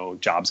then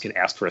jobs can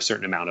ask for a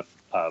certain amount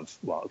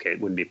it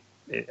would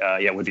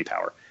be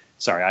power.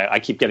 Sorry, I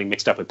keep getting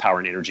mixed up with power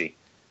and energy.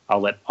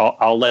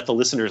 I'll let the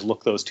listeners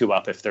look those two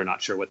up if they're not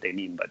sure what they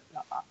mean. But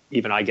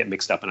even I get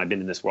mixed up, and I've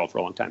been in this world for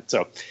a long time.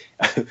 So,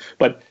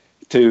 but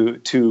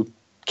to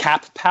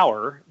cap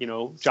power,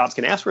 jobs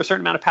can ask for a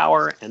certain amount of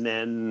power, and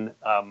then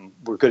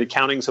we're good at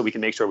counting, so we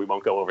can make sure we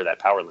won't go over that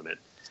power limit.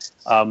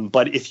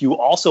 But if you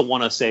also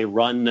want to, say,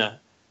 run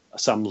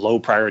some low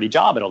priority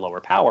job at a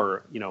lower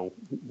power,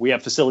 we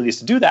have facilities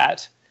to do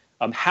that.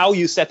 How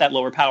you set that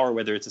lower power,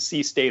 whether it's a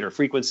C state or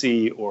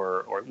frequency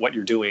or what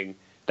you're doing,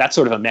 that's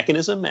sort of a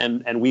mechanism,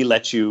 and we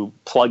let you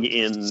plug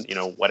in,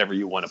 whatever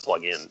you want to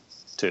plug in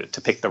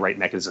to pick the right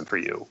mechanism for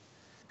you.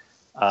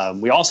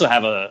 We also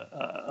have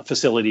a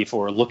facility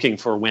for looking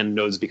for when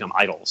nodes become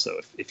idle. So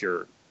if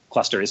your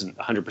cluster isn't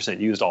 100%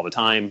 used all the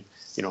time,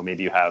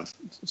 maybe you have,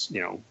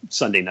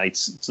 Sunday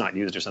nights it's not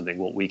used or something,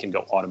 well, we can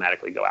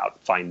automatically go out,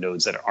 find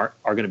nodes that are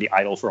going to be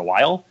idle for a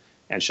while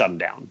and shut them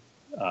down.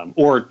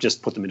 Or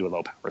just put them into a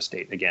low power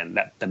state. Again,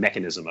 the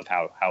mechanism of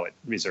how it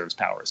reserves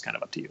power is kind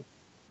of up to you.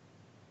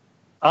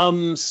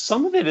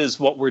 Some of it is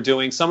what we're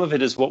doing. Some of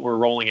it is what we're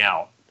rolling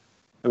out.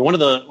 And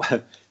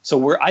I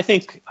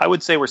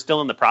would say we're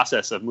still in the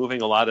process of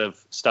moving a lot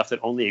of stuff that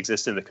only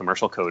exists in the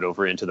commercial code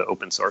over into the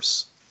open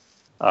source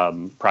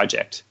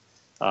project.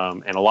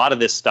 And a lot of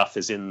this stuff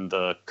is in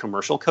the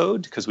commercial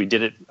code because we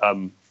did it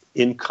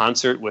in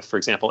concert with, for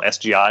example,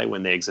 SGI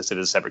when they existed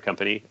as a separate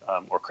company,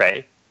 or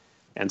Cray.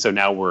 And so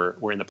now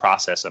we're in the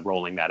process of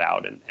rolling that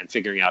out and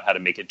figuring out how to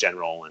make it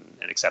general and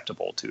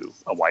acceptable to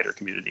a wider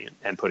community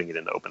and putting it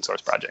in the open source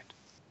project.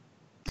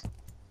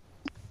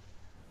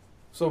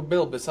 So,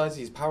 Bill, besides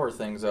these power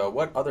things,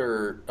 what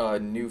other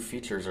new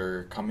features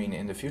are coming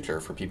in the future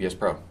for PBS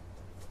Pro?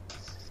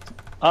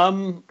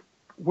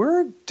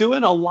 We're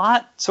doing a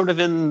lot sort of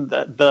in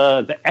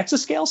the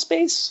exascale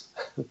space.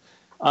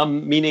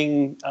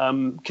 Meaning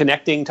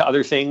connecting to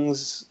other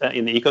things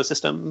in the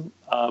ecosystem,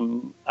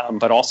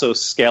 but also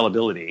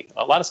scalability,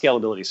 a lot of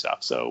scalability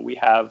stuff. So we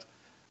have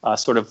I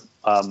don't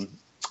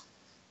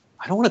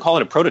want to call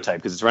it a prototype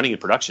because it's running in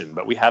production,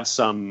 but we have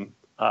some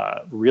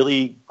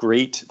really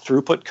great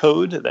throughput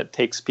code that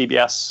takes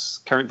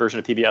current version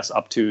of PBS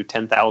up to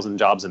 10,000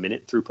 jobs a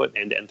minute throughput,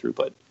 end-to-end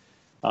throughput.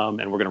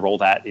 And we're going to roll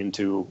that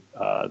into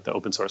the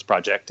open source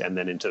project and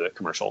then into the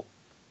commercial,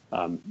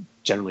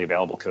 generally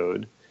available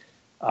code.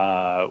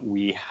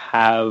 We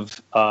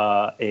have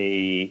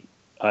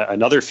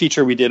another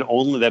feature we did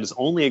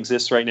only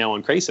exists right now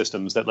on Cray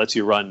systems that lets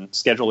you run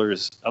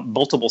schedulers,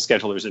 multiple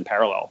schedulers in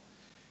parallel.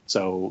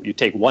 So you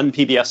take one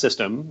PBS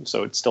system,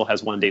 so it still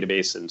has one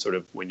database, and sort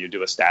of when you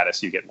do a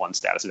status, you get one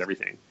status of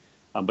everything.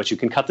 But you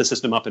can cut the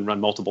system up and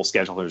run multiple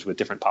schedulers with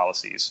different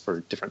policies for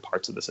different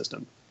parts of the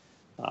system.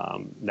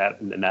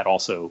 That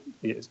also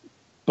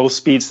both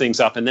speeds things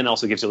up and then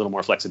also gives you a little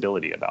more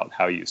flexibility about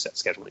how you set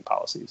scheduling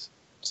policies.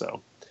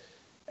 So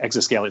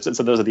exascale.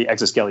 So those are the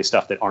exascale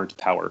stuff that aren't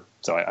power.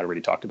 So I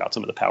already talked about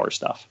some of the power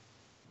stuff.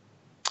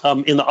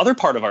 In the other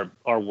part of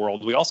our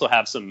world, we also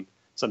have some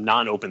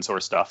non-open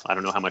source stuff. I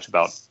don't know how much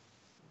about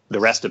the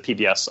rest of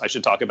PBS I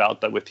should talk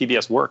about, but with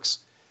PBS Works,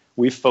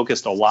 we've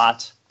focused a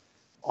lot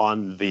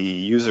on the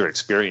user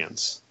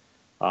experience.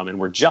 And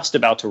we're just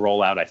about to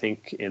roll out, I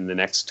think, in the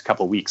next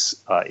couple of weeks,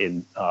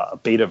 in a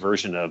beta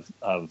version of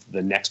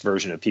the next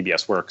version of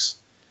PBS Works,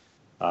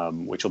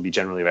 which will be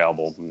generally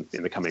available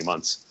in the coming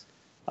months.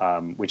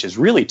 Which is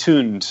really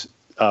tuned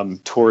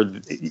with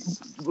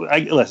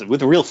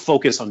a real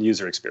focus on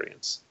user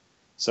experience.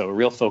 So a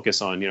real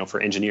focus on, for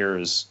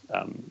engineers,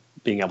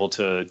 being able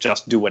to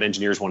just do what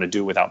engineers want to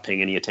do without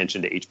paying any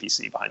attention to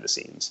HPC behind the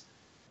scenes.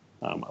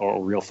 Or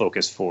a real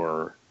focus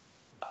for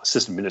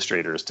system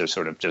administrators to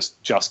sort of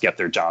just get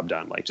their job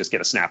done, like just get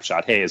a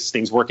snapshot. Hey, is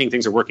things working?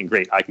 Things are working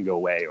great. I can go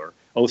away. Or,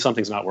 oh,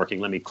 something's not working.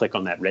 Let me click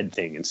on that red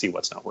thing and see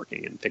what's not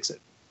working and fix it.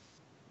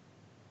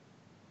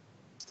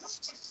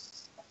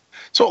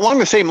 So along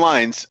the same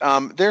lines,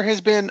 there has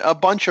been a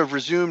bunch of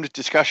resumed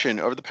discussion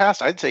over the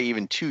past, I'd say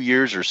even 2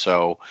 years or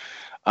so,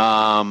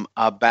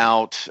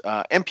 about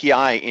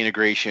MPI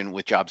integration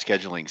with job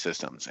scheduling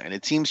systems. And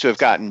it seems to have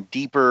gotten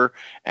deeper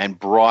and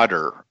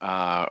broader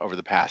over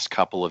the past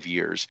couple of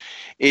years.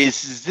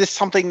 Is this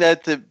something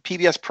that the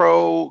PBS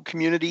Pro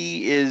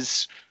community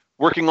is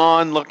working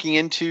on, looking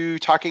into,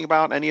 talking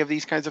about any of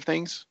these kinds of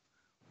things?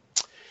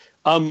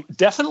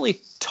 Definitely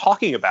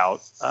talking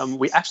about.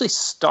 We actually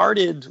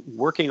started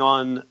working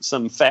on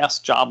some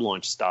fast job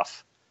launch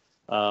stuff.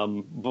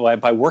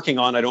 By working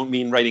on, I don't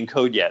mean writing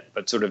code yet,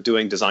 but sort of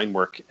doing design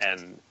work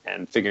and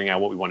figuring out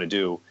what we want to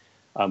do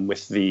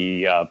with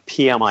the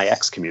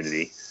PMIX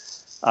community.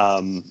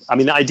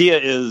 The idea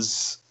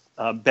is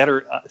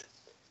better.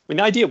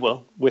 The idea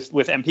with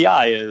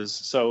MPI is,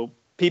 so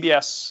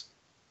PBS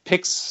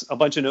picks a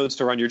bunch of nodes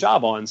to run your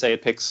job on. Say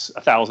it picks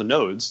 1,000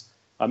 nodes.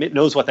 It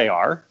knows what they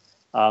are.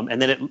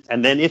 And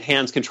then it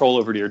hands control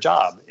over to your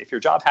job. If your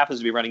job happens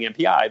to be running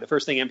MPI, the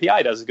first thing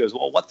MPI does is goes,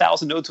 well, what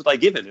 1,000 nodes was I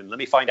given? And let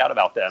me find out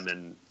about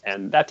them.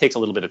 And that takes a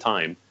little bit of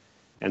time.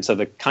 And so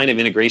the kind of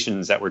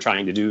integrations that we're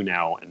trying to do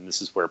now, and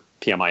this is where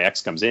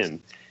PMIX comes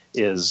in,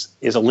 is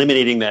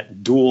eliminating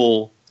that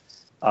dual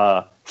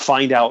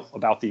find out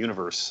about the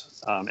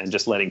universe and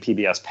just letting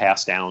PBS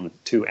pass down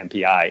to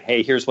MPI,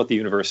 hey, here's what the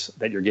universe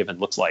that you're given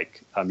looks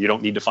like. You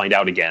don't need to find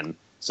out again,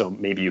 so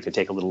maybe you could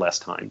take a little less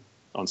time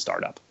on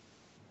startup.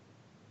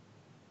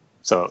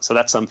 So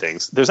that's some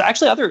things. There's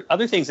actually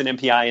other things in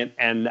MPI,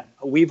 and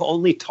we've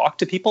only talked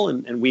to people,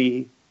 and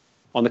we,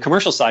 on the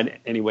commercial side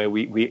anyway,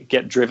 we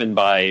get driven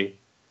by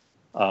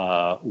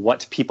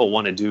what people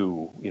want to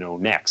do,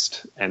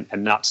 next, and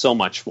not so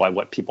much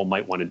what people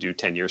might want to do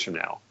 10 years from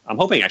now. I'm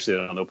hoping actually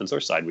that on the open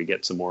source side we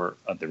get some more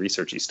of the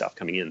researchy stuff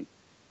coming in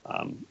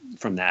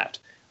from that.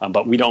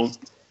 But we don't.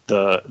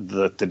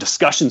 The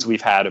discussions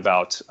we've had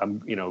about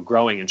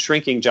growing and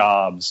shrinking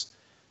jobs.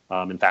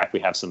 In fact, we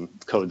have some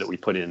code that we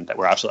put in that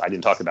I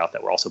didn't talk about,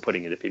 that we're also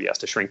putting into PBS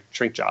to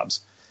shrink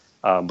jobs,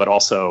 but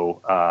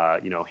also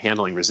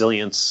handling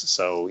resilience.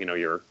 So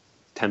your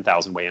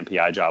 10,000 way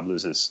MPI job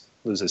loses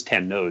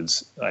 10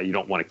 nodes. You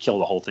don't want to kill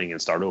the whole thing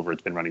and start over.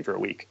 It's been running for a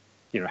week.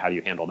 How do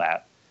you handle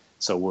that?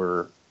 So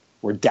we're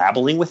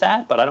dabbling with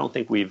that, but I don't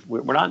think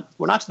we're not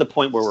to the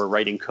point where we're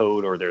writing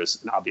code or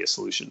there's an obvious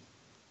solution.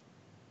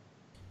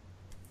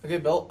 Okay,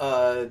 Bill,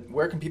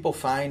 where can people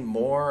find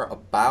more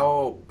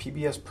about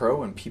PBS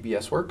Pro and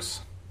PBS Works?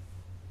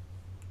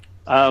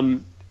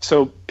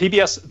 So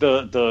PBS,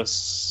 the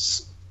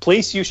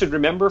place you should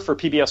remember for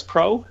PBS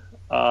Pro,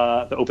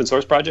 the open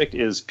source project,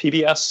 is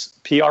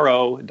pbspro.org.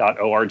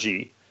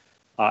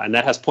 And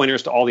that has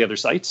pointers to all the other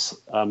sites,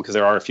 because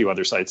there are a few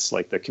other sites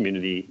like the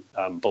community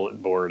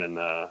bulletin board and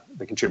the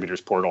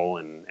contributors portal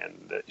and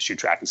the issue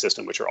tracking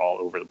system, which are all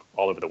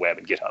over the web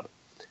and GitHub.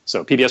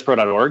 So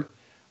pbspro.org.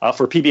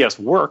 For PBS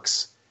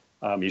Works,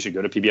 you should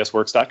go to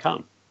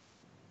pbsworks.com.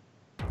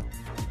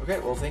 Okay,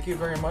 well, thank you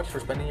very much for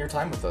spending your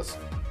time with us.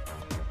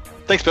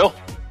 Thanks, Bill.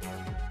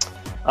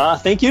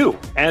 Thank you.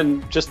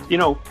 And just,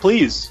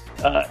 please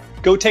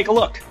go take a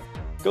look.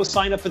 Go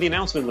sign up for the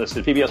announcement list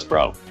at PBS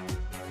Pro.